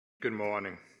Good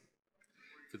morning.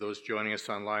 For those joining us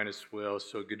online as well,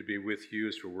 so good to be with you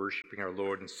as we're worshiping our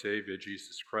Lord and Savior,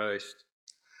 Jesus Christ.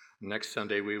 Next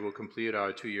Sunday, we will complete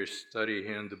our 2-year study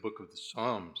in the book of the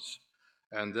Psalms.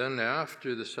 And then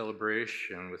after the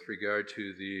celebration with regard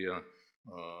to the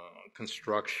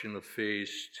construction of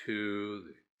Phase 2,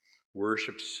 the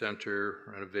worship center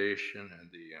renovation, and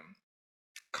the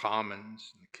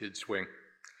commons and the kids' wing,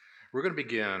 we're going to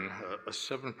begin a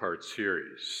 7-part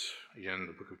series in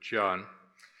the book of John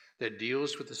that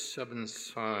deals with the 7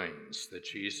 signs that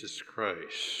Jesus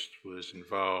Christ was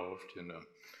involved in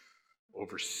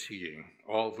overseeing,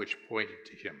 all of which pointed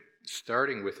to him,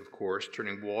 starting with, of course,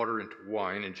 turning water into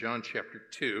wine in John chapter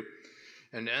 2,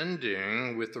 and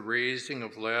ending with the raising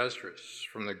of Lazarus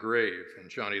from the grave in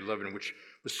John 11, which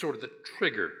was sort of the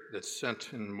trigger that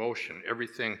sent in motion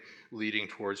everything leading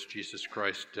towards Jesus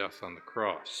Christ's death on the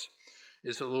cross.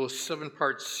 It's a little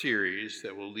 7-part series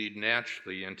that will lead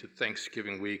naturally into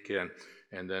Thanksgiving weekend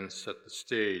and then set the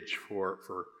stage for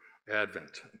Advent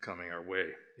coming our way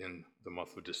in the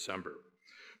month of December.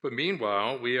 But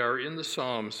meanwhile, we are in the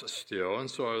Psalms still, and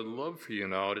so I would love for you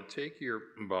now to take your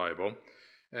Bible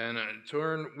and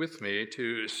turn with me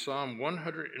to Psalm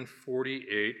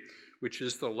 148, which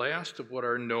is the last of what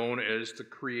are known as the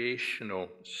creational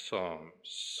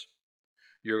Psalms.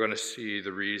 You're going to see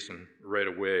the reason right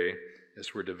away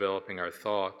as we're developing our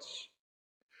thoughts.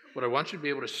 What I want you to be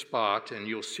able to spot, and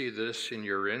you'll see this in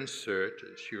your insert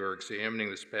as you are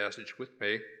examining this passage with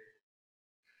me,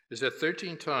 is that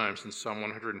 13 times in Psalm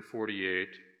 148,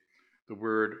 the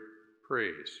word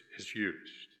praise is used.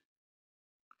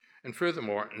 And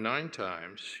furthermore, 9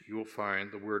 times you will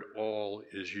find the word all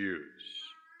is used.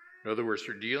 In other words,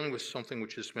 you're dealing with something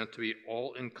which is meant to be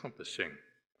all-encompassing,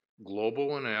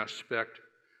 global in aspect,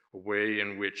 a way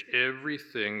in which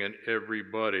everything and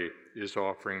everybody is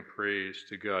offering praise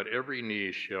to God. Every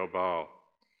knee shall bow,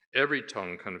 every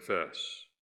tongue confess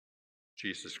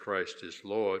Jesus Christ is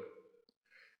Lord.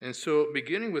 And so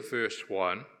beginning with verse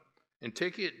 1 and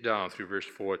taking it down through verse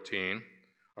 14,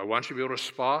 I want you to be able to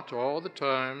spot all the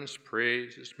times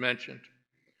praise is mentioned,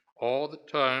 all the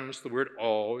times the word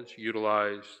all is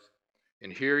utilized.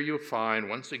 And here you'll find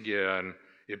once again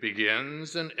it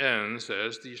begins and ends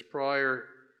as these prior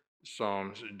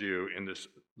Psalms do in this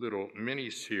little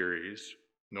mini-series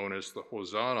known as the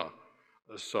Hosanna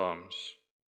Psalms.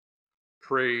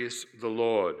 Praise the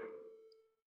Lord.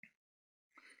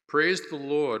 Praise the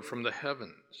Lord from the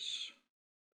heavens.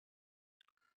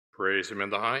 Praise him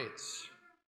in the heights.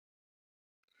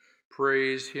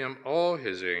 Praise him, all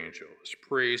his angels.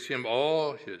 Praise him,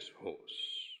 all his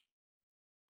hosts.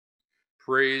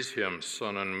 Praise him,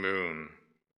 sun and moon.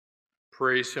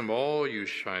 Praise him, all you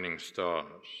shining stars.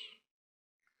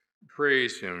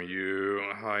 Praise him, you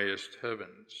highest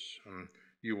heavens, and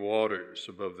you waters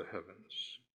above the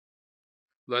heavens.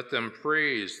 Let them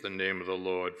praise the name of the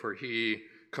Lord, for he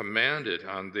commanded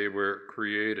and they were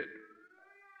created,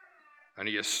 and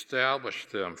he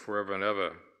established them forever and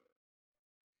ever.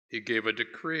 He gave a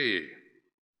decree,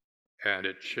 and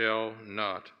it shall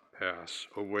not pass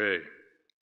away.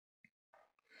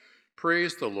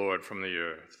 Praise the Lord from the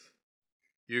earth,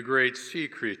 you great sea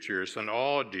creatures and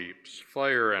all deeps,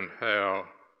 fire and hail,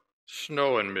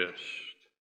 snow and mist,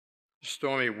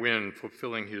 stormy wind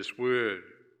fulfilling his word,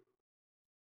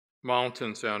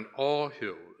 mountains and all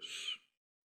hills,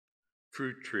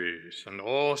 fruit trees and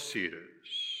all cedars,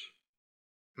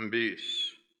 and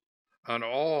beasts and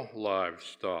all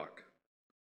livestock,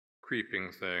 creeping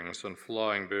things and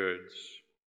flying birds,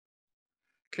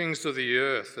 kings of the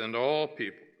earth and all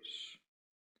peoples,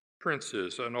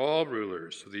 princes and all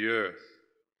rulers of the earth,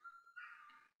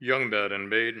 young men and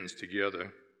maidens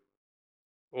together,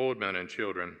 old men and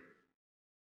children.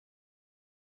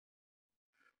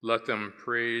 Let them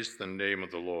praise the name of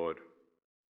the Lord,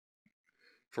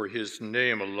 for his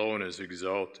name alone is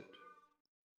exalted.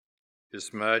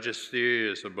 His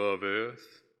majesty is above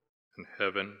earth and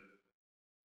heaven.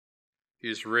 He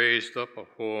has raised up a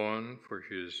horn for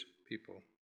his people.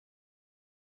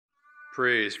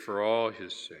 Praise for all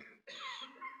his saints,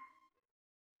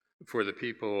 for the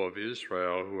people of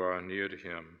Israel who are near to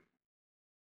him.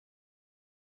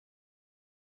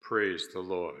 Praise the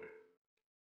Lord.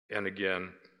 And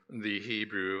again, the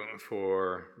Hebrew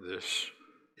for this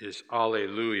is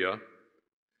Alleluia,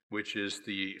 which is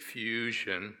the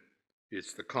fusion.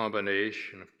 It's the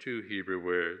combination of 2 Hebrew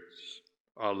words,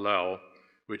 Hallel,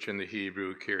 which in the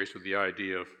Hebrew carries with the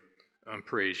idea of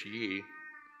praise ye,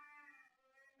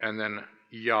 and then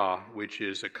Yah, which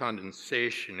is a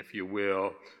condensation, if you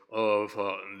will, of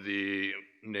the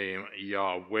name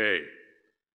Yahweh,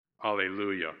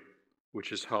 Alleluia,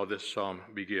 which is how this psalm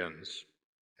begins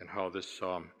and how this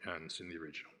psalm ends in the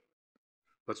original.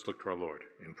 Let's look to our Lord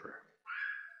in prayer.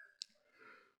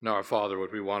 Now, our Father,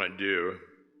 what we want to do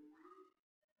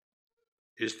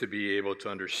is to be able to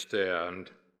understand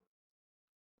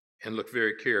and look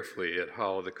very carefully at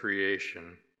how the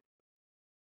creation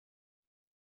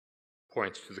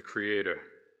points to the Creator.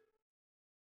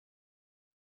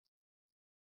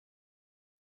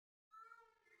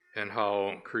 And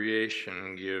how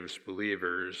creation gives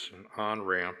believers an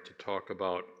on-ramp to talk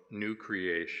about new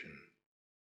creation,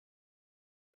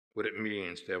 what it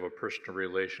means to have a personal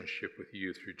relationship with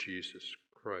you through Jesus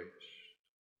Christ.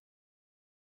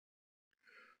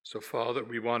 So, Father,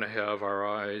 we want to have our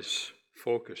eyes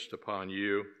focused upon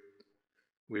you.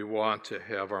 We want to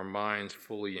have our minds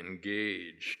fully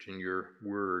engaged in your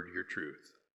word, your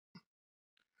truth.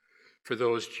 For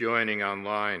those joining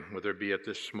online, whether it be at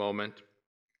this moment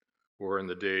or in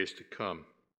the days to come,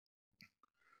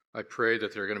 I pray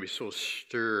that they're going to be so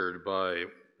stirred by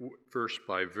verse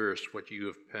by verse what you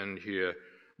have penned here,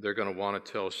 they're going to want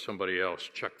to tell somebody else,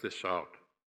 check this out.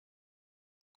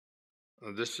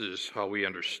 This is how we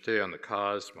understand the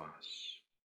cosmos.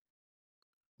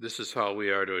 This is how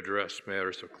we are to address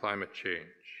matters of climate change.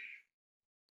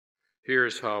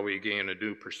 Here's how we gain a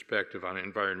new perspective on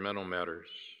environmental matters.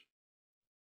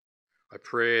 I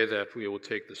pray that we will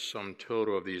take the sum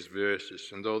total of these verses,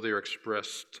 and though they're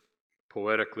expressed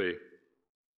poetically,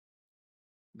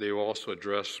 they will also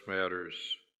address matters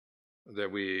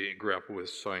that we grapple with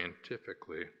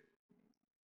scientifically.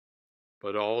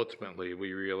 But ultimately,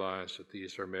 we realize that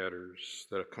these are matters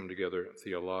that have come together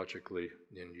theologically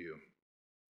in you.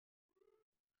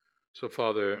 So,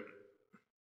 Father,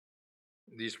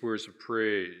 these words of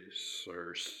praise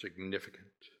are significant,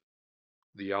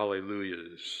 the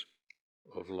alleluias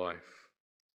of life.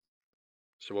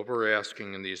 So what we're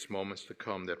asking in these moments to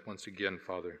come, that once again,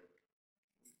 Father,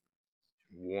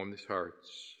 warm these hearts,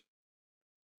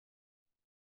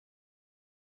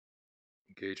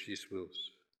 engage these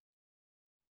wills,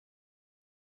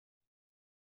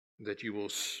 that you will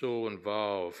so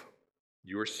involve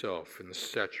yourself in the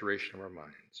saturation of our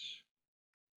minds,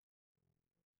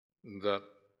 that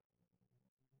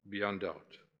beyond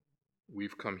doubt,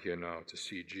 we've come here now to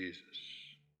see Jesus,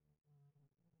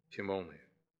 him only.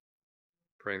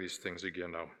 Praying these things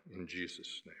again now in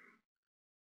Jesus' name.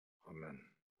 Amen.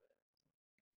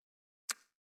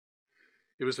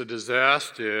 It was a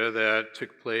disaster that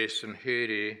took place in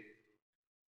Haiti,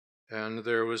 and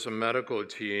there was a medical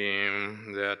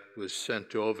team that was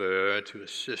sent over to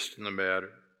assist in the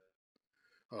matter.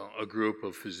 A group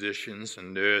of physicians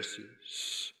and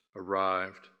nurses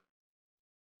arrived.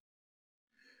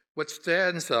 What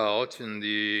stands out in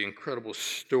the incredible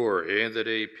story that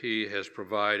AP has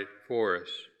provided for us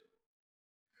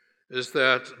is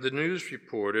that the news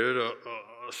reported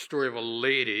a story of a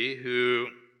lady who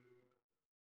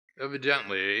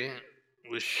evidently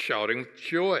was shouting with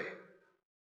joy.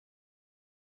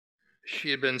 She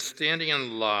had been standing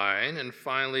in line and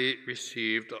finally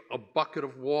received a bucket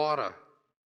of water,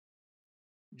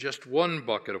 just one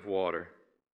bucket of water.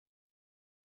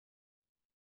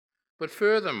 But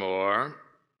furthermore,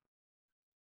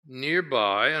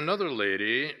 nearby, another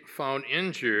lady, found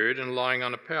injured and lying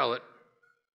on a pallet,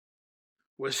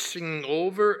 was singing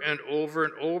over and over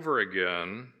and over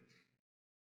again,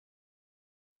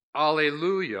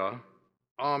 Alleluia,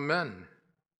 Amen.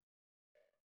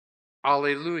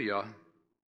 Alleluia,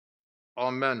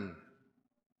 Amen.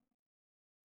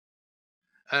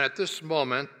 And at this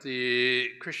moment, the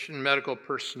Christian medical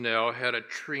personnel had a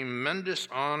tremendous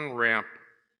on-ramp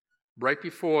right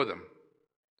before them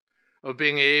of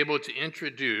being able to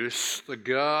introduce the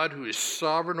God who is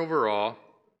sovereign over all,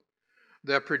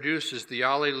 that produces the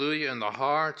Alleluia in the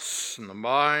hearts and the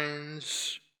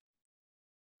minds,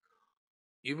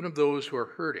 even of those who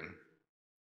are hurting,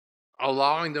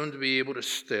 allowing them to be able to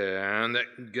stand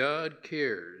that God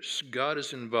cares, God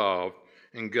is involved,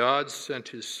 and God sent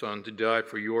his Son to die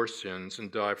for your sins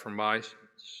and die for my sins.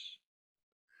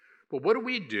 But what do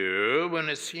we do when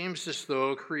it seems as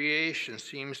though creation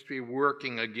seems to be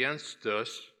working against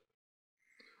us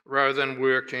rather than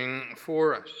working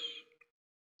for us?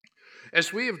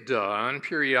 As we have done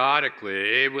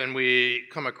periodically when we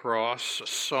come across a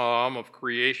psalm of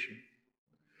creation,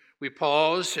 we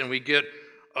pause and we get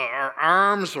our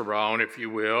arms around, if you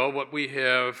will, what we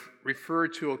have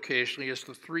referred to occasionally as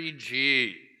the 3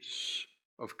 G's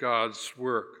of God's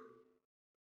work.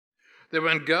 That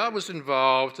when God was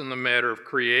involved in the matter of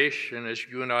creation, as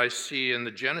you and I see in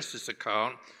the Genesis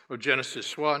account of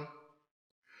Genesis 1,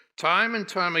 time and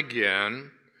time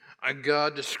again,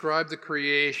 God described the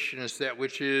creation as that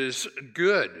which is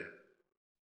good.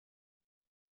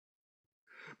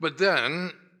 But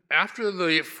then, after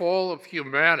the fall of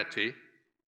humanity,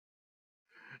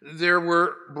 there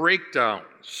were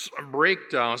breakdowns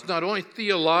not only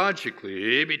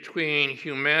theologically between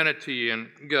humanity and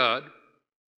God,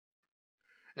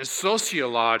 and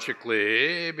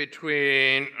sociologically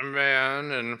between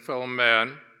man and fellow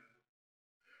man,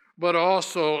 but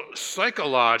also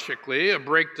psychologically, a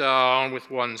breakdown with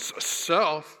one's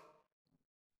self,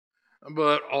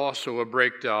 but also a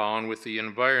breakdown with the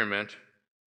environment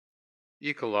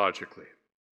ecologically.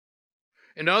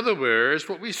 In other words,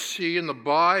 what we see in the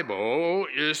Bible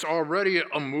is already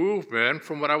a movement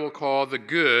from what I will call the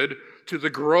good to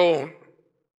the groan,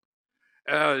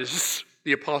 as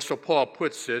the Apostle Paul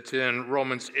puts it in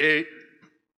Romans 8,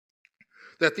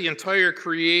 that the entire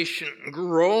creation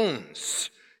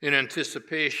groans in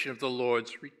anticipation of the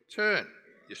Lord's return,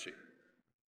 you see.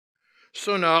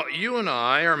 So now you and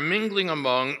I are mingling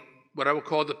among what I will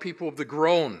call the people of the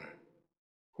groan,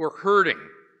 who are hurting.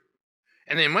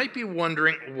 And they might be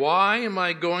wondering, why am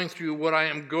I going through what I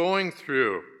am going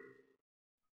through?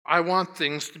 I want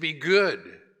things to be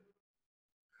good.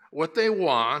 What they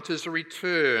want is a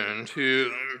return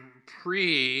to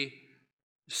pre-sin.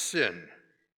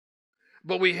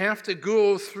 But we have to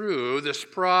go through this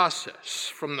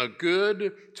process from the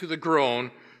good to the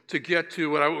groan to get to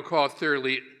what I would call,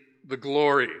 thirdly, the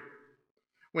glory,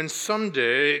 when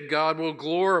someday God will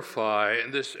glorify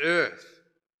this earth,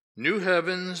 new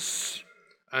heavens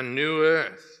and new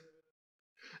earth.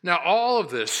 Now, all of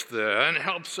this then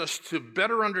helps us to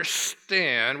better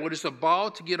understand what is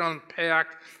about to get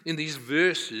unpacked in these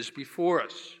verses before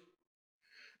us.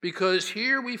 Because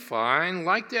here we find,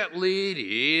 like that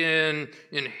lady in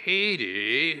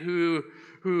Haiti, who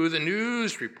the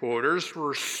news reporters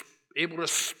were able to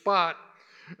spot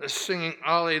singing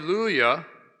Alleluia,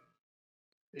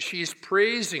 she's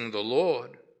praising the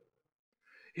Lord.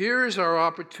 Here's our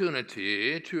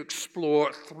opportunity to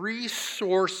explore three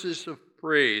sources of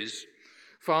praise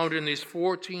found in these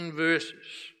 14 verses.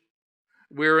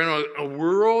 We're in a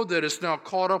world that is now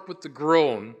caught up with the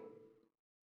groan.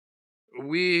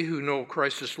 We who know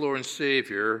Christ as Lord and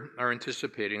Savior are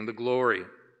anticipating the glory.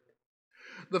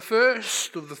 The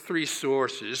first of the three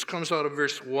sources comes out of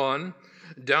verse 1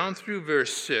 down through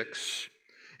verse 6,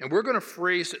 and we're going to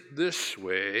phrase it this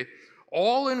way: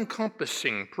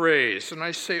 all-encompassing praise. And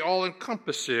I say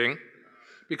all-encompassing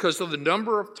because of the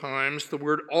number of times the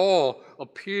word all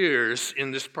appears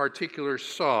in this particular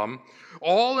psalm.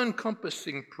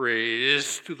 All-encompassing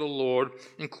praise to the Lord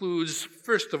includes,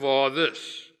 first of all,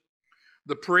 this: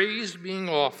 the praise being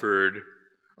offered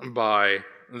by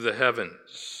the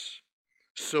heavens.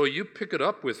 So you pick it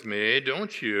up with me,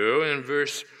 don't you, in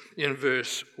verse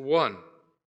 1.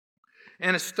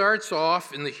 And it starts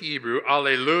off in the Hebrew,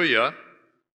 Alleluia,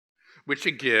 which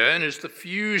again is the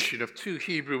fusion of two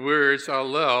Hebrew words,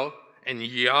 Hallel and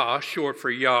Yah, short for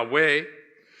Yahweh.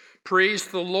 Praise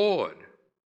the Lord.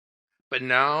 But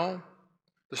now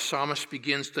the psalmist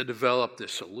begins to develop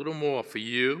this a little more for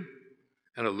you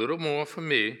and a little more for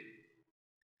me,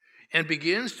 and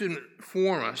begins to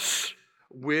inform us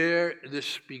where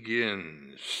this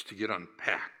begins to get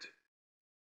unpacked.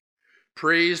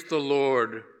 Praise the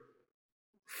Lord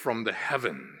from the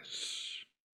heavens.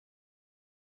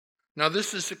 Now,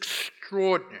 this is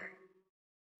extraordinary,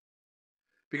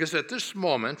 because at this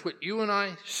moment, what you and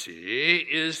I see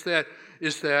is that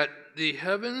the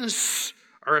heavens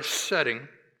are a setting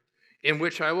in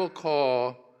which I will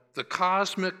call the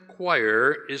cosmic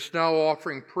choir is now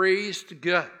offering praise to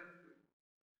God.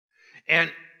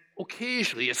 And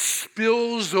occasionally it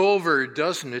spills over,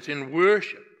 doesn't it, in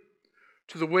worship,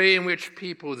 to the way in which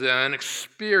people then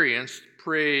experience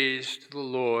praise to the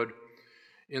Lord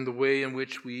in the way in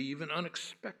which we even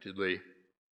unexpectedly,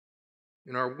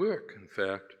 in our work, in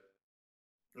fact,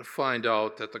 find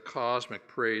out that the cosmic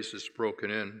praise is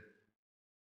broken in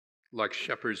like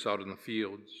shepherds out in the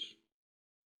fields.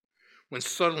 When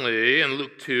suddenly, in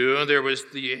Luke 2, there was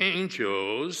the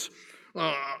angels,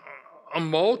 a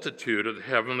multitude of the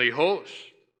heavenly hosts,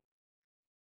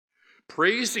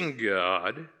 praising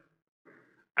God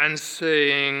and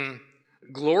saying,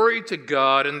 "Glory to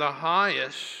God in the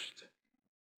highest,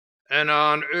 and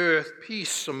on earth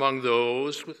peace among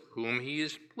those with whom he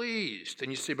is pleased."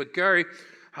 And you say, "But Gary,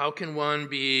 how can one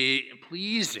be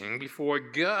pleasing before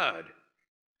God?"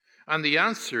 And the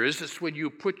answer is, it's when you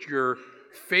put your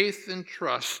faith and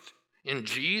trust in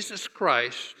Jesus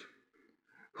Christ,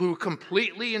 who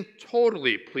completely and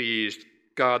totally pleased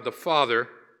God the Father,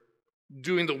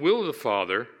 doing the will of the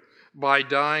Father, by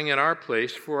dying in our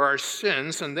place for our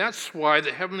sins. And that's why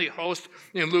the heavenly host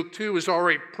in Luke 2 is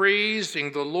already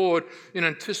praising the Lord in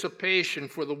anticipation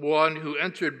for the one who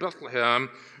entered Bethlehem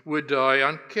would die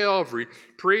on Calvary.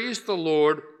 Praise the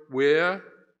Lord where?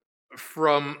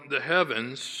 From the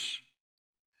heavens.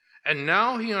 And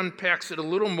now he unpacks it a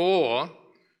little more.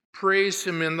 Praise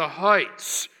him in the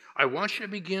heights. I want you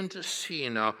to begin to see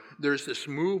now there's this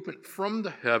movement from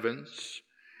the heavens,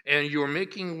 and you're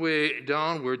making way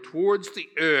downward towards the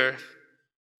earth.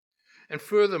 And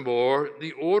furthermore,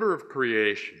 the order of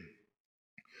creation.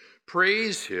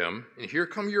 Praise him, and here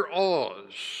come your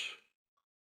awes.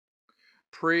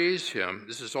 Praise him.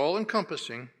 This is all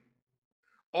encompassing.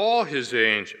 All his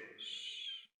angels.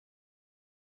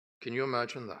 Can you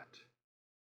imagine that?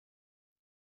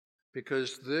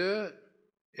 Because there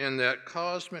in that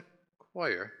cosmic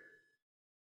choir,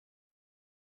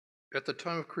 at the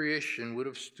time of creation, would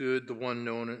have stood the one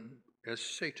known as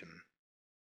Satan,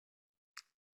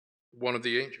 one of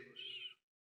the angels.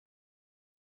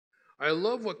 I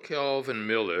love what Calvin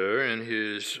Miller, in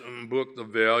his book, The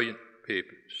Valiant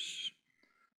Papers,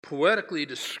 poetically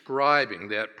describing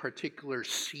that particular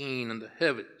scene in the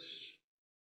heavens,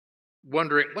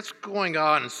 wondering what's going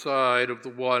on inside of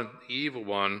the evil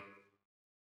one.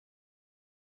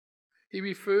 He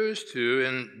refers to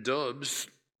and dubs,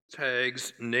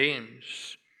 tags,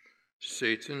 names,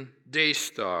 Satan, Day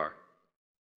Star,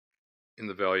 in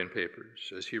the Valiant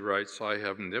Papers. As he writes, I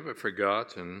have never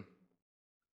forgotten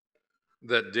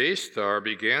that Day Star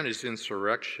began his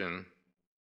insurrection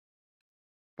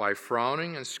by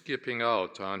frowning and skipping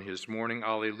out on his morning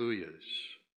alleluias.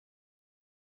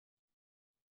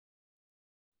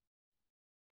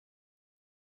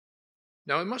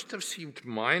 Now, it must have seemed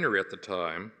minor at the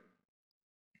time,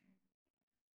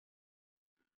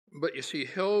 but you see,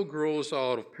 hell grows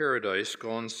out of paradise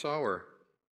gone sour.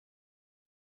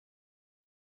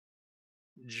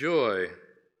 Joy,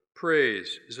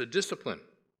 praise is a discipline.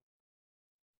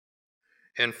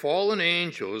 And fallen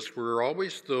angels were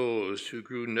always those who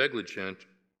grew negligent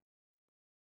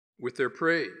with their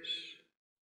praise.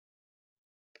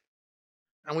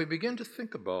 And we begin to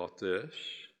think about this,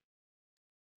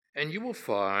 and you will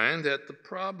find that the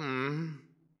problem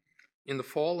in the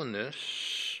fallenness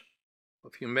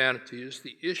of humanity is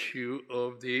the issue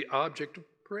of the object of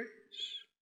praise.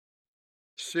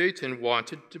 Satan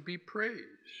wanted to be praised.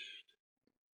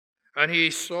 And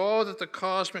he saw that the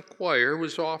cosmic choir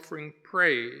was offering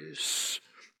praise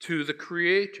to the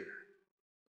Creator.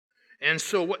 And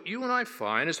so what you and I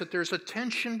find is that there's a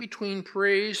tension between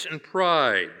praise and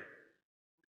pride.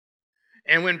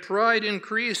 And when pride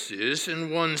increases in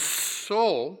one's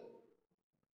soul,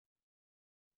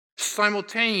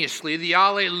 simultaneously the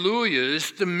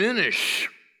alleluias diminish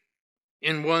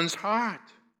in one's heart.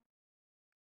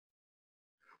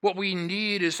 What we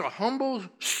need is a humble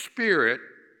spirit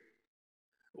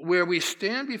where we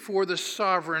stand before the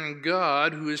sovereign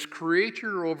God who is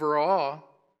creator over all,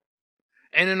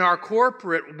 and in our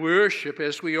corporate worship,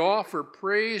 as we offer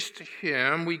praise to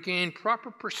him, we gain proper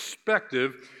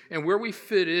perspective and where we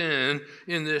fit in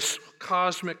this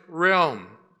cosmic realm.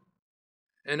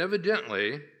 And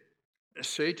evidently,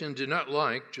 Satan did not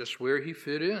like just where he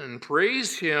fit in.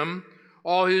 Praise him,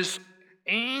 all his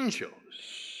angels.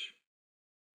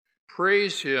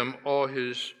 Praise him, all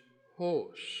his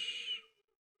hosts.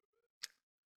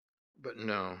 But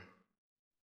no,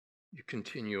 you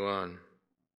continue on.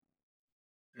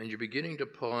 And you're beginning to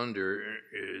ponder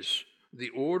as the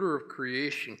order of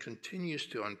creation continues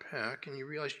to unpack, and you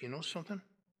realize, you know something?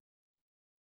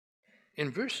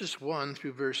 In verses 1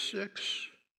 through verse 6,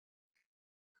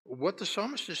 what the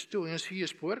psalmist is doing is he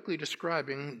is poetically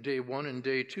describing day 1 and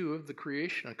day 2 of the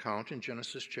creation account in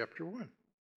Genesis chapter 1.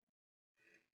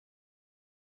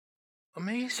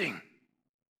 Amazing.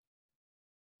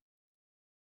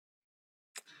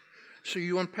 So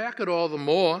you unpack it all the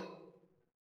more.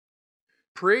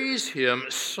 Praise him,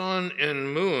 sun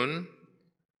and moon.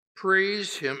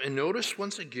 Praise him. And notice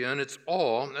once again, it's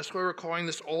all. That's why we're calling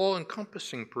this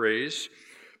all-encompassing praise.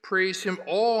 Praise him,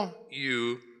 all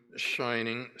you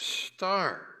shining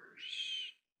stars.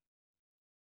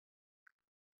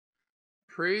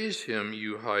 Praise him,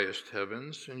 you highest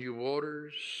heavens, and you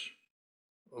waters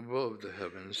above the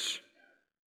heavens.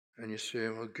 And you say,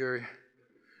 well, Gary,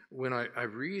 when I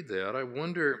read that, I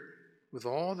wonder, with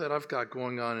all that I've got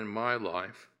going on in my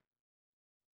life,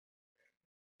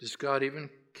 does God even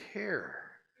care?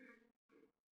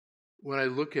 When I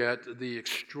look at the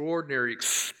extraordinary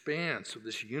expanse of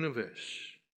this universe.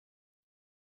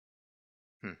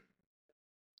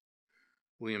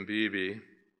 William Beebe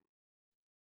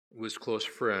was close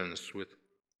friends with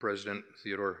President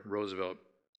Theodore Roosevelt.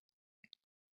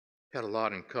 had a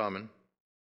lot in common.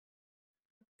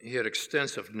 He had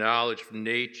extensive knowledge of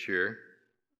nature.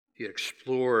 He had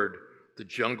explored the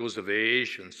jungles of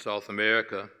Asia and South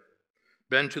America,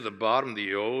 been to the bottom of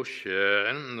the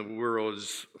ocean, the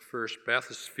world's first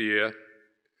bathysphere.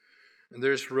 And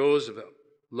there's Roosevelt,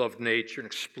 loved nature and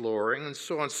exploring. And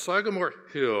so on Sagamore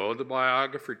Hill, the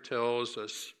biographer tells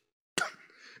us,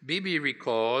 Beebe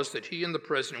recalls that he and the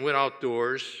president went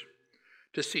outdoors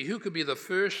to see who could be the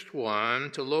first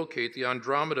one to locate the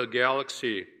Andromeda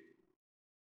galaxy.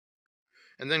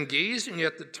 And then gazing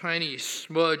at the tiny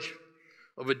smudge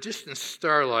of a distant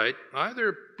starlight,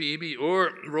 either Beebe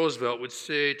or Roosevelt would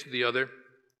say to the other,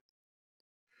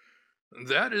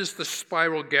 "That is the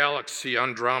spiral galaxy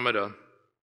Andromeda.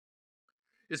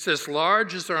 It's as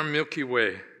large as our Milky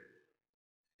Way.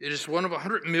 It is one of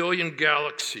 100 million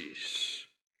galaxies.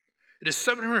 It is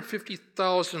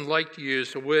 750,000 light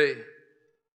years away.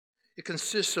 It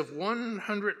consists of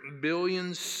 100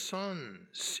 billion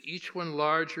suns, each one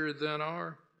larger than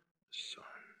our sun."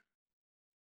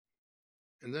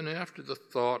 And then after the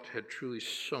thought had truly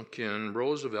sunk in,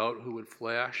 Roosevelt, who would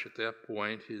flash at that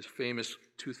point his famous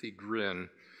toothy grin,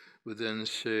 would then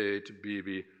say to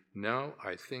Beebe, "Now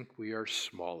I think we are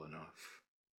small enough."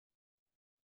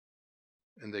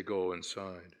 And they go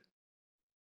inside.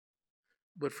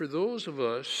 But for those of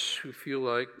us who feel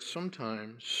like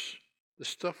sometimes the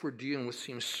stuff we're dealing with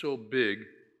seems so big,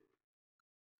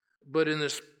 but in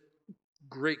this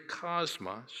great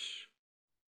cosmos,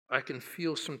 I can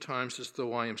feel sometimes as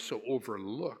though I am so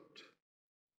overlooked.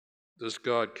 Does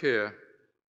God care?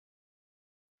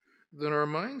 Then our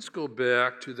minds go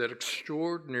back to that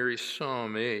extraordinary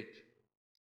Psalm 8,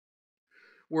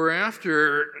 where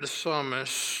after the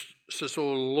psalmist says,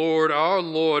 "O Lord, our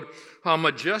Lord, how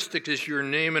majestic is your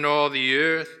name in all the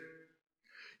earth.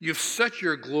 You've set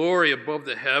your glory above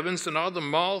the heavens, and out of the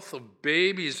mouth of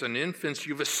babies and infants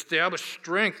you've established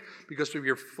strength because of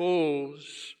your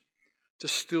foes. To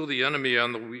still the enemy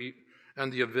and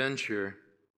the avenger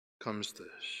comes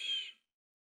this.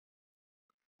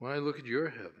 When I look at your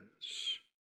heavens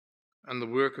and the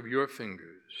work of your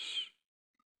fingers,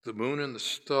 the moon and the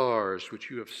stars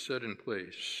which you have set in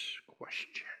place,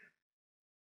 question,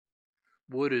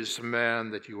 what is man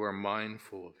that you are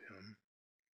mindful of him?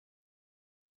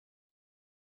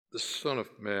 The Son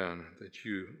of Man that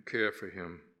you care for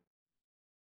him?"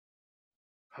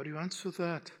 How do you answer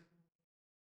that?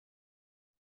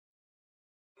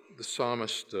 The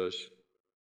psalmist does.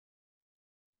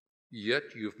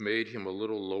 "Yet you've made him a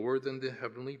little lower than the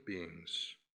heavenly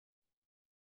beings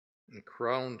and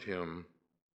crowned him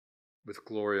with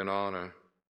glory and honor.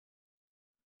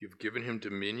 You've given him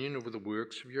dominion over the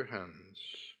works of your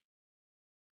hands.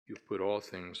 You've put all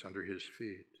things under his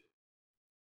feet.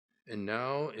 And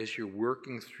now, as you're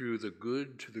working through the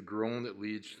good to the groan that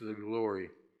leads to the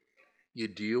glory, you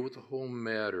deal with the whole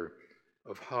matter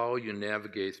of how you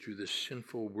navigate through this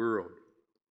sinful world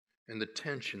and the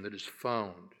tension that is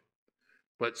found.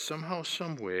 But somehow,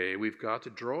 some way, we've got to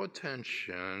draw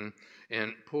attention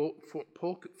and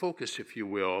focus, if you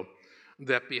will,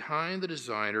 that behind the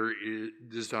design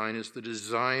is the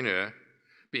designer,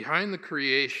 behind the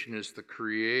creation is the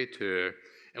creator,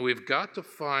 and we've got to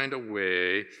find a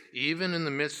way, even in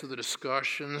the midst of the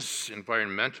discussions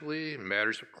environmentally,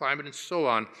 matters of climate and so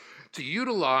on, to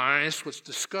utilize what's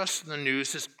discussed in the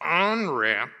news as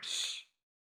on-ramps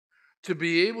to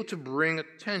be able to bring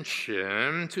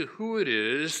attention to who it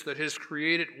is that has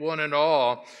created one and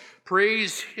all.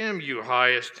 Praise him, you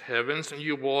highest heavens, and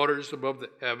you waters above the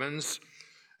heavens.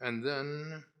 And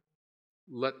then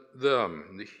let them,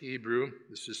 in the Hebrew,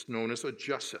 this is known as a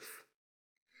Joseph,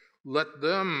 let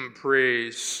them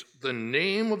praise the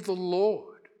name of the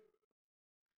Lord.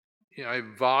 I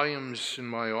have volumes in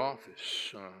my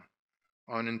office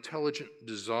on intelligent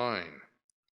design.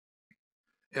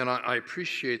 And I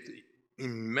appreciate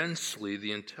immensely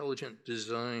the intelligent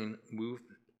design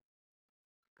movement.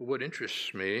 But what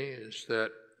interests me is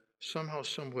that somehow,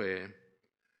 some way,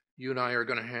 you and I are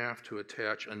going to have to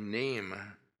attach a name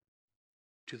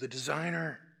to the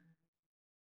designer.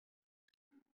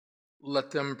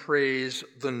 Let them praise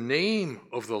the name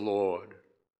of the Lord.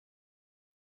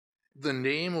 The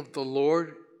name of the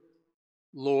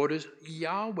Lord is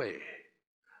Yahweh.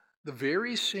 The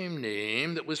very same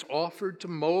name that was offered to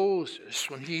Moses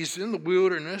when he's in the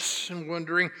wilderness and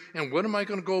wondering, and what am I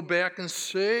going to go back and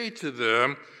say to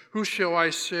them? Who shall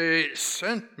I say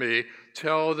sent me?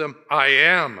 Tell them, I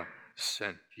am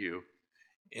sent you.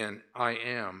 And I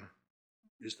am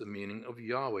is the meaning of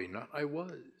Yahweh, not I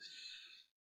was,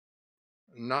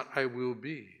 not I will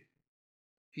be.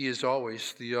 He is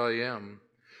always the I am.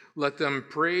 Let them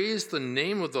praise the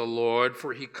name of the Lord,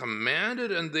 for he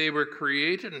commanded and they were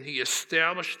created, and he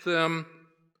established them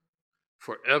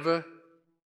forever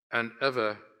and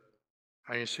ever.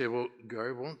 And you say, well,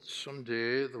 Gary, won't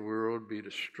someday the world be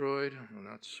destroyed?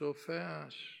 Not so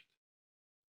fast.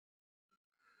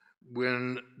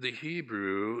 When the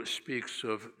Hebrew speaks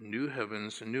of new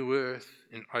heavens and new earth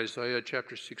in Isaiah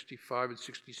chapter 65 and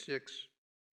 66,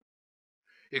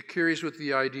 it carries with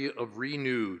the idea of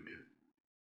renewed.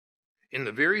 In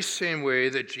the very same way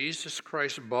that Jesus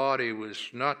Christ's body was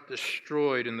not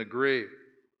destroyed in the grave,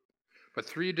 but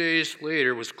 3 days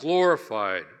later was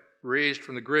glorified, raised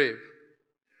from the grave.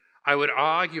 I would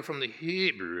argue from the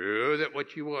Hebrew that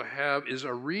what you will have is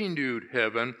a renewed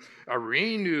heaven, a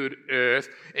renewed earth,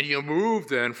 and you move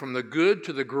then from the good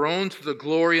to the groan to the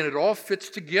glory, and it all fits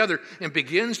together and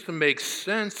begins to make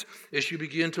sense as you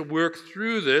begin to work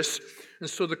through this. And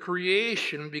so the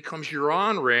creation becomes your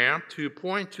on-ramp to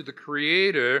point to the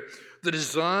Creator. The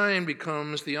design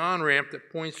becomes the on-ramp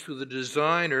that points to the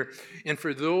designer. And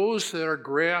for those that are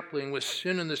grappling with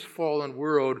sin in this fallen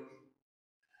world,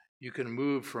 you can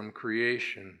move from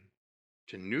creation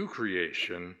to new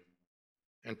creation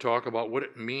and talk about what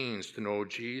it means to know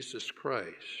Jesus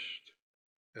Christ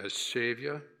as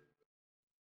Savior,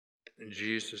 and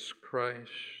Jesus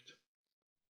Christ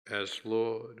as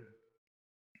Lord.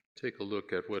 Take a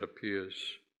look at what appears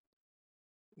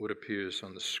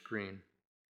on the screen.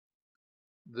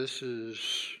 This is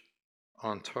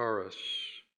Antares.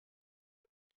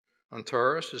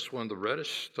 Antares is one of the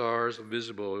reddest stars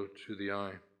visible to the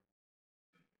eye.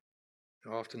 It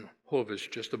often hovers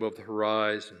just above the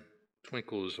horizon,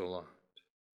 twinkles a lot.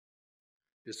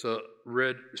 It's a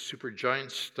red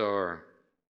supergiant star.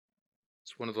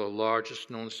 It's one of the largest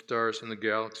known stars in the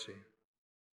galaxy.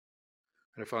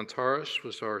 And if Antares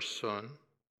was our sun,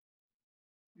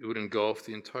 it would engulf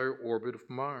the entire orbit of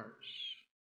Mars.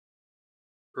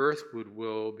 Earth would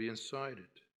well be inside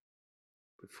it.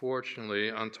 But fortunately,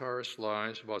 Antares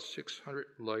lies about 600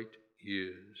 light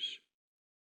years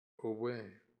away.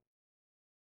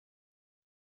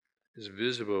 Is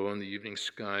visible in the evening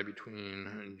sky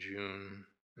between June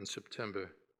and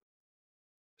September.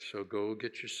 So go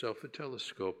get yourself a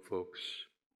telescope, folks,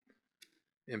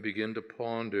 and begin to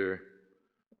ponder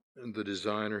the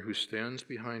designer who stands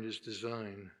behind his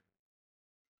design,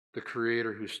 the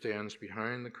Creator who stands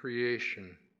behind the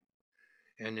creation,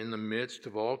 and in the midst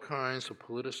of all kinds of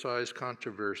politicized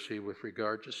controversy with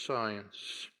regard to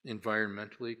science,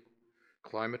 environmentally,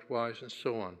 climate-wise, and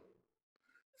so on,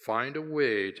 find a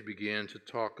way to begin to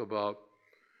talk about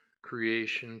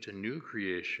creation to new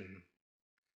creation,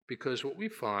 because what we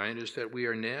find is that we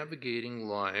are navigating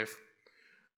life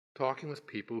talking with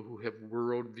people who have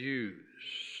worldviews.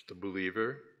 The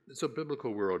believer is a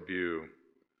biblical worldview.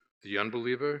 The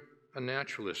unbeliever, a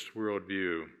naturalist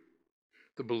worldview.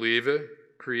 The believer,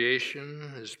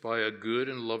 creation is by a good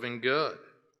and loving God.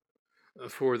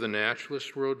 For the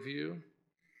naturalist worldview,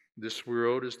 this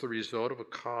world is the result of a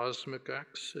cosmic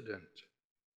accident.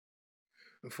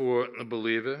 For a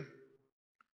believer,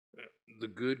 the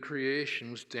good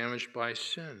creation was damaged by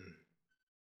sin.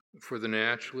 For the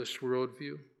naturalist worldview,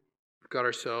 we've got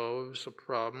ourselves a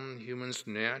problem. Humans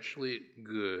naturally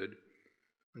good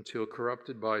until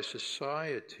corrupted by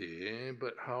society.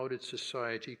 But how did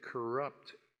society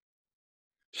corrupt?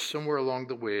 Somewhere along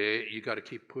the way, you got to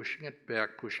keep pushing it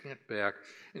back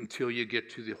until you get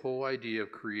to the whole idea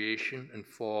of creation and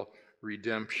fall,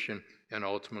 redemption, and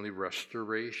ultimately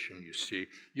restoration. You see,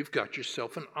 you've got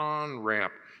yourself an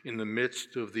on-ramp in the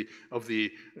midst of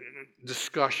the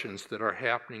discussions that are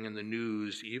happening in the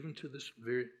news, even to this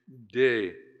very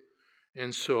day.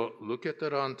 And so look at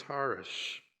that Antares,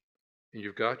 and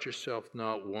you've got yourself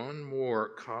now one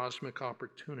more cosmic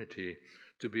opportunity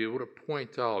to be able to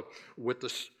point out what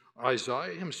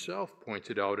Isaiah himself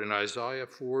pointed out in Isaiah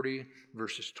 40,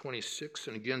 verses 26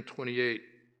 and again 28.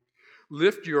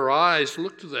 Lift your eyes,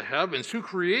 look to the heavens. Who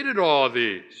created all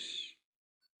these?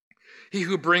 He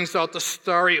who brings out the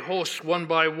starry hosts one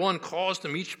by one, calls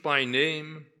them each by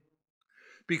name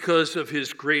because of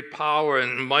his great power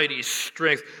and mighty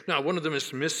strength. Now, one of them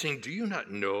is missing. Do you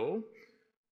not know?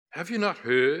 Have you not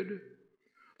heard?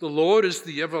 The Lord is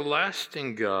the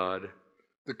everlasting God,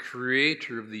 the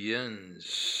creator of the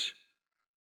ends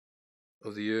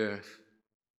of the earth.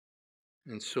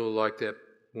 And so, like that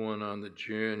one on the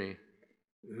journey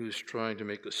who's trying to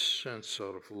make a sense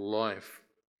out of life,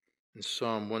 in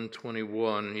Psalm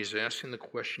 121, he's asking the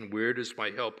question, where does my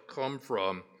help come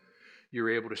from?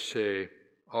 You're able to say,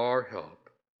 our help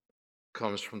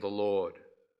comes from the Lord,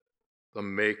 the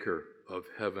maker of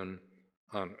heaven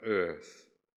on earth.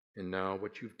 And now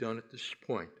what you've done at this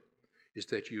point is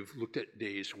that you've looked at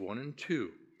days 1 and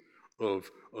 2 of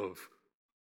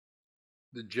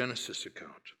the Genesis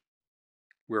account,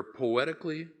 where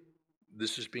poetically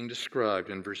this is being described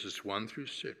in verses 1 through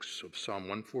 6 of Psalm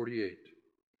 148.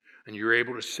 And you're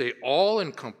able to say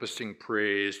all-encompassing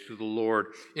praise to the Lord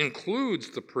includes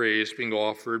the praise being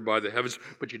offered by the heavens,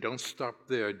 but you don't stop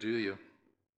there, do you?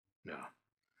 No.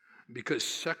 Because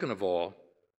second of all,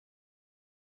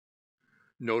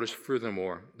 notice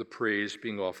furthermore the praise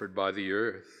being offered by the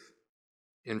earth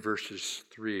in verse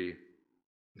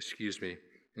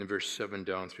 7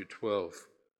 down through 12.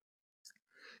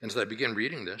 And as I begin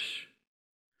reading this,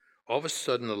 all of a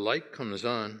sudden the light comes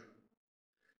on,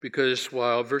 because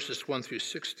while verses 1 through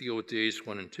 6 deal with days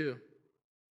 1 and 2,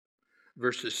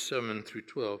 verses 7 through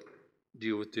 12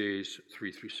 deal with days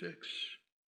 3 through 6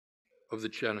 of the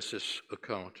Genesis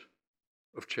account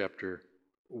of chapter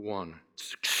 1.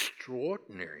 It's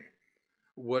extraordinary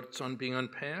what's being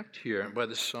unpacked here by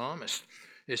the psalmist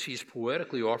as he's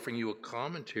poetically offering you a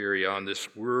commentary on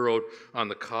this world, on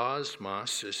the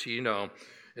cosmos, as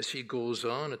he goes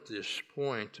on at this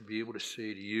point to be able to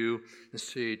say to you and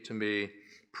say to me,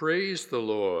 praise the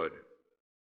Lord.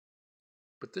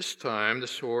 But this time the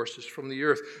source is from the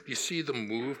earth. Do you see the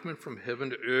movement from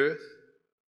heaven to earth?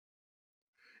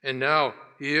 And now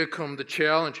here come the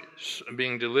challenges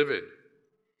being delivered.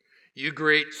 You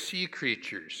great sea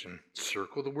creatures, and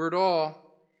circle the word all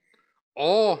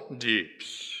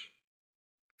deeps,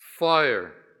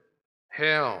 fire,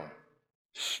 hail,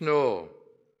 snow,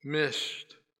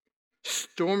 mist,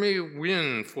 stormy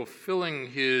wind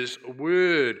fulfilling his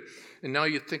word. And now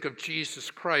you think of Jesus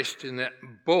Christ in that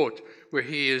boat where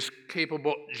he is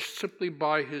capable simply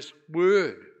by his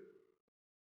word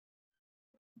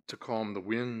to calm the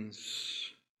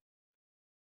winds.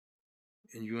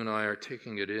 And you and I are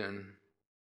taking it in.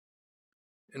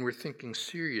 And we're thinking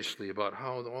seriously about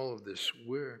how all of this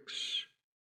works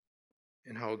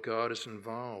and how God is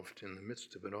involved in the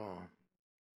midst of it all.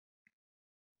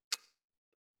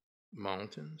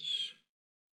 Mountains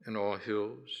and all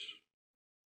hills,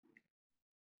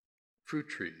 fruit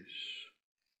trees,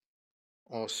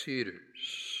 all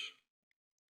cedars,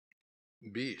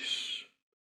 beasts,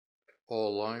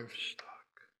 all livestock,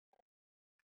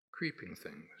 creeping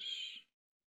things,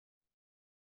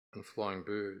 and flying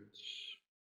birds.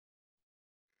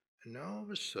 And now all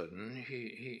of a sudden,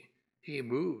 he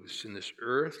moves in this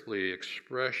earthly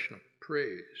expression of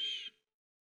praise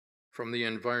from the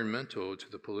environmental to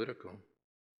the political.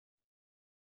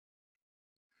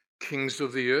 Kings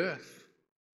of the earth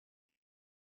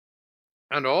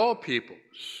and all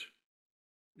peoples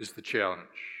is the challenge.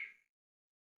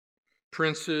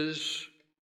 Princes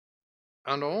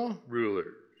and all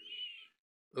rulers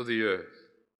of the earth,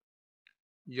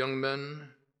 young men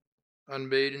and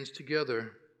maidens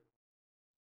together,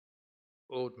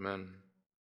 old men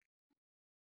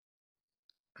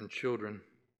and children.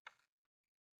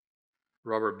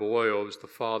 Robert Boyle is the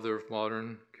father of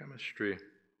modern chemistry.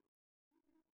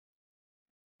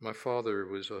 My father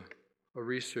was a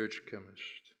research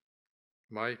chemist.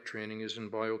 My training is in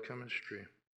biochemistry.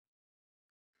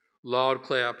 Loud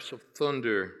claps of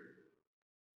thunder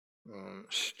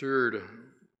stirred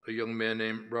a young man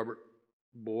named Robert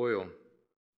Boyle.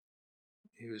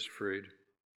 He was afraid,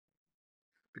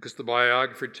 because the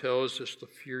biographer tells us the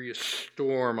furious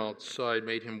storm outside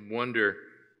made him wonder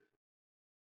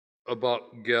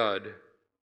about God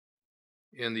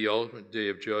and the ultimate day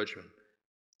of judgment.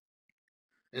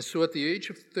 And so at the age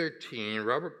of 13,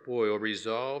 Robert Boyle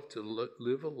resolved to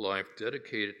live a life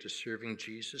dedicated to serving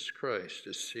Jesus Christ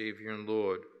as Savior and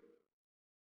Lord.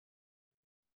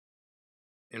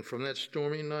 And from that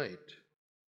stormy night,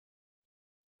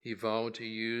 he vowed to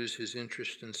use his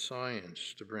interest in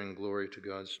science to bring glory to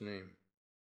God's name.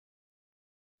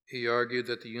 He argued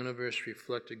that the universe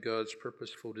reflected God's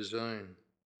purposeful design.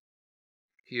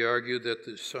 He argued that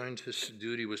the scientist's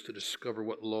duty was to discover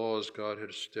what laws God had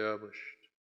established.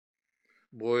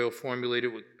 Boyle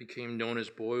formulated what became known as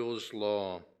Boyle's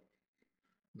Law.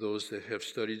 Those that have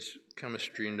studied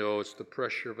chemistry know it's the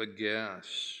pressure of a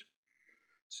gas.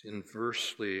 It's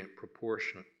inversely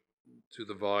proportionate to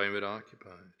the volume it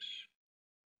occupies.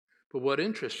 But what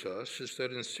interests us is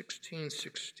that in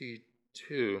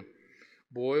 1662,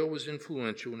 Boyle was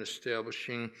influential in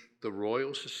establishing the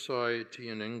Royal Society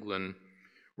in England,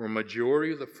 where a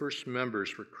majority of the first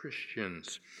members were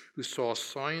Christians who saw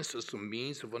science as a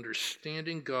means of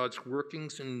understanding God's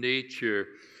workings in nature.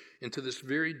 And to this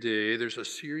very day, there's a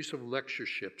series of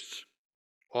lectureships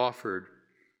offered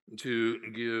to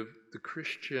give the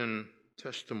Christian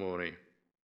testimony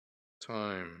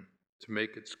time to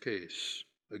make its case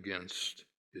against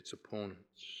its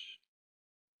opponents.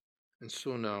 And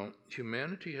so now,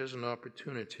 humanity has an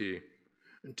opportunity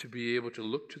to be able to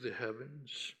look to the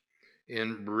heavens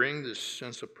and bring this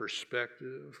sense of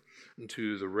perspective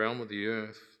into the realm of the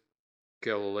earth.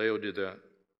 Galileo did that.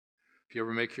 If you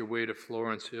ever make your way to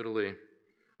Florence, Italy,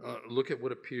 look at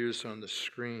what appears on the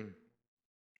screen.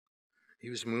 He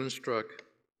was moonstruck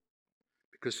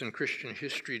because in Christian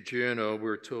History Journal,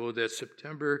 we're told that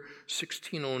September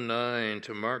 1609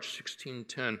 to March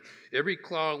 1610, every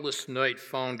cloudless night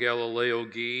found Galileo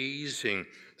gazing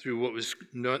through what was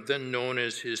then known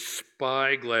as his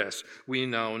spyglass, we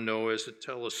now know as a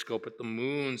telescope, at the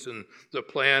moons and the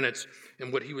planets.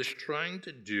 And what he was trying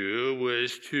to do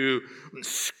was to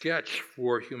sketch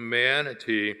for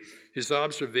humanity his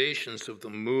observations of the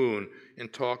moon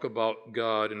and talk about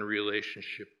God in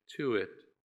relationship to it.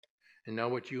 And now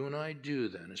what you and I do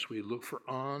then is we look for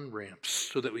on-ramps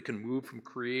so that we can move from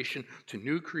creation to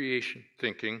new creation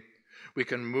thinking. We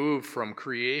can move from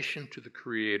creation to the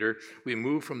creator. We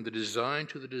move from the design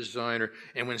to the designer.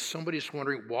 And when somebody's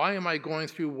wondering, why am I going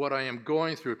through what I am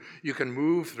going through? You can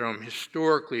move them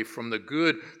historically from the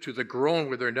good to the grown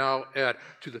where they're now at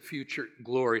to the future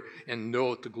glory and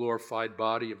note the glorified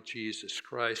body of Jesus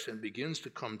Christ and begins to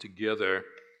come together.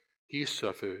 He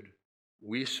suffered.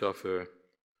 We suffer.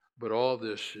 But all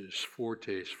this is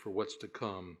foretaste for what's to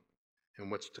come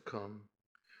and what's to come.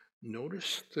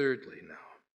 Notice thirdly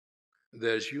now,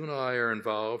 that as you and I are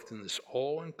involved in this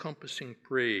all-encompassing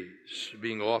praise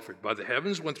being offered by the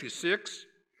heavens 1 through 6,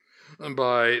 and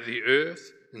by the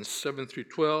earth in 7 through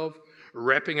 12,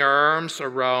 wrapping our arms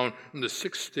around the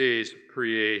 6 days of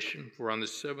creation, for on the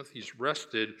 7th he's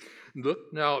rested.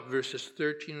 Look now at verses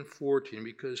 13 and 14,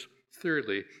 because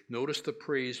thirdly, notice the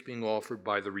praise being offered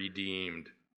by the redeemed.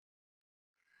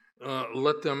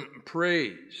 Let them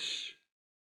praise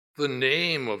the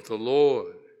name of the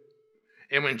Lord.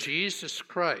 And when Jesus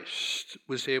Christ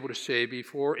was able to say,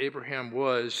 before Abraham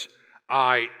was,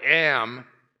 I am,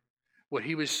 what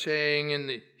he was saying in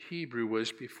the Hebrew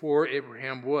was, before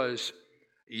Abraham was,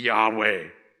 Yahweh.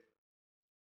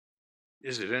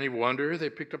 Is it any wonder they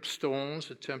picked up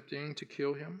stones attempting to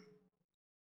kill him?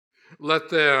 Let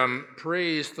them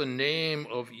praise the name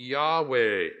of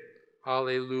Yahweh.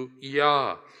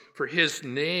 Hallelujah. For his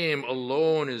name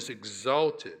alone is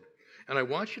exalted. And I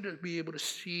want you to be able to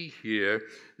see here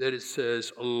that it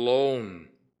says alone.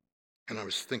 And I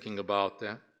was thinking about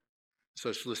that. So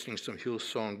I was listening to some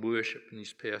Hillsong worship in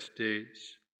these past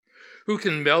days. Who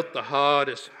can melt the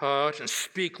hardest heart and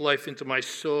speak life into my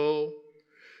soul?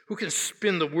 Who can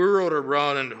spin the world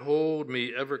around and hold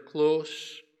me ever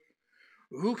close?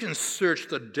 Who can search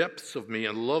the depths of me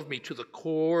and love me to the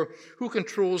core? Who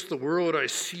controls the world I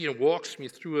see and walks me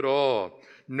through it all?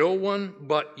 No one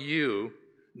but you.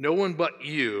 No one but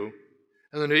you.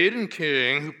 And the maiden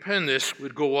king who penned this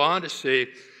would go on to say,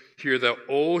 hear the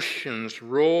oceans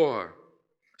roar.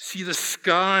 See the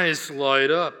skies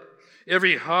light up.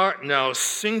 Every heart now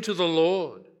sing to the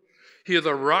Lord. Hear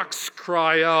the rocks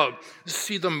cry out.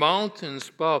 See the mountains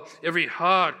bow. Every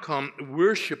heart come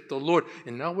worship the Lord.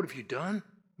 And now what have you done?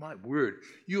 My word,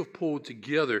 you have pulled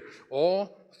together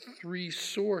all 3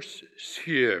 sources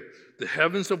here. The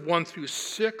heavens of 1 through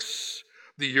 6,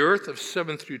 the earth of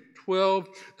 7 through 12,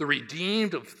 the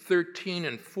redeemed of 13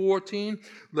 and 14.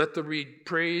 Let the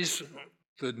praise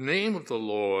the name of the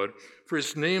Lord, for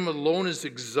his name alone is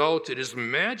exalted. His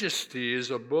majesty is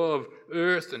above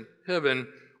earth and heaven.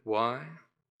 Why?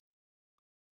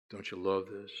 Don't you love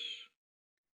this?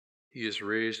 He has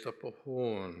raised up a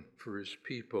horn for his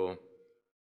people.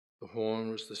 The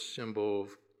horn was the symbol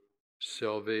of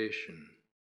salvation.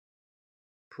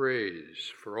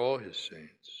 Praise for all his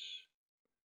saints,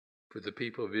 for the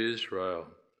people of Israel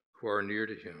who are near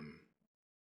to him.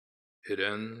 It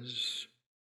ends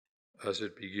as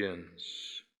it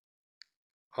begins.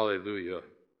 Hallelujah.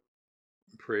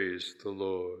 Praise the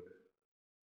Lord.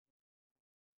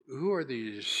 Who are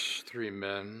these 3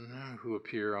 men who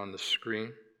appear on the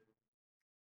screen?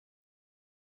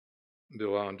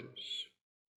 Bill Anders,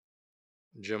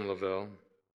 Jim Lavelle,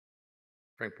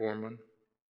 Frank Borman.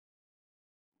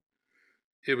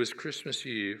 It was Christmas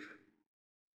Eve.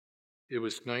 It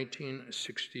was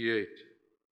 1968.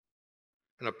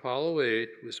 And Apollo 8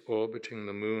 was orbiting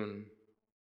the moon.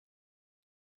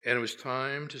 And it was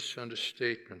time to send a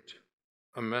statement,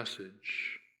 a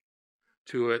message,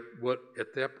 to what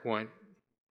at that point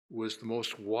was the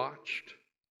most watched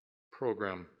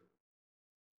program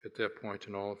at that point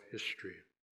in all of history,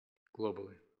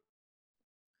 globally.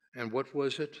 And what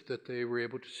was it that they were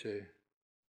able to say?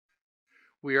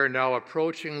 We are now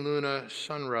approaching lunar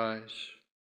sunrise.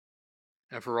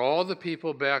 And for all the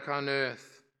people back on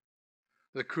earth,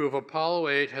 The crew of Apollo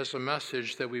 8 has a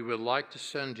message that we would like to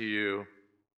send to you.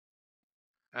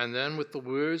 And then with the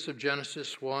words of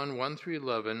Genesis 1 through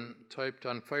 11, typed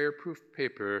on fireproof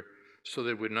paper so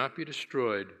that it would not be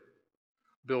destroyed,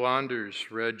 Bill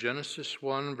Anders read Genesis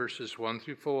 1, verses 1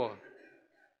 through 4.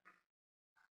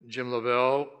 Jim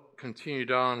Lavelle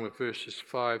continued on with verses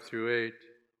 5 through 8.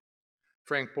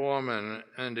 Frank Borman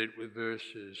ended with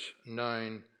verses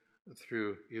 9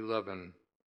 through 11.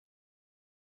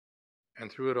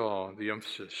 And through it all, the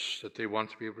emphasis that they want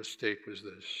to be able to state was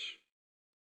this: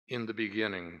 in the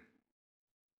beginning,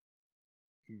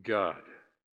 God.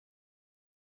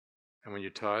 And when you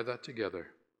tie that together,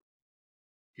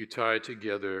 you tie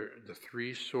together the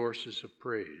three sources of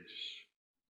praise,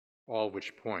 all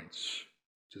which points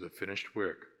to the finished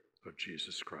work of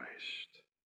Jesus Christ.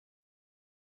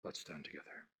 Let's stand together.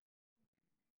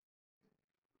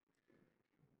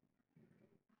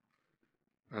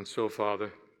 And so,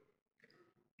 Father,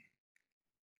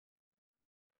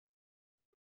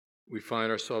 we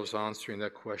find ourselves answering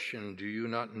that question: do you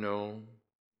not know?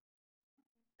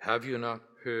 Have you not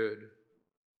heard?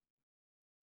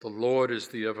 The Lord is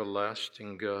the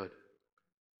everlasting God,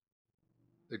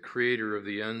 the creator of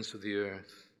the ends of the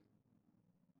earth.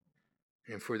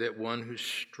 And for that one who's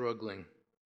struggling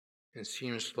and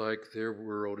seems like their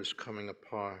world is coming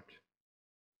apart,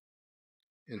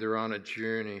 and they're on a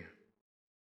journey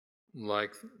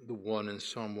like the one in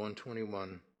Psalm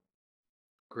 121,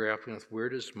 grappling with, where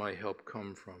does my help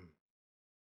come from?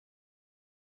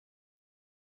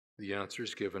 The answer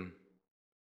is given.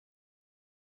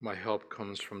 My help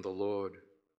comes from the Lord,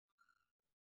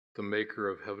 the maker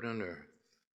of heaven and earth.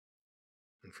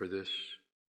 And for this,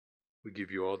 we give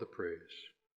you all the praise.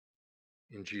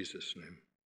 In Jesus' name,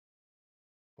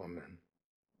 amen.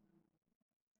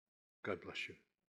 God bless you.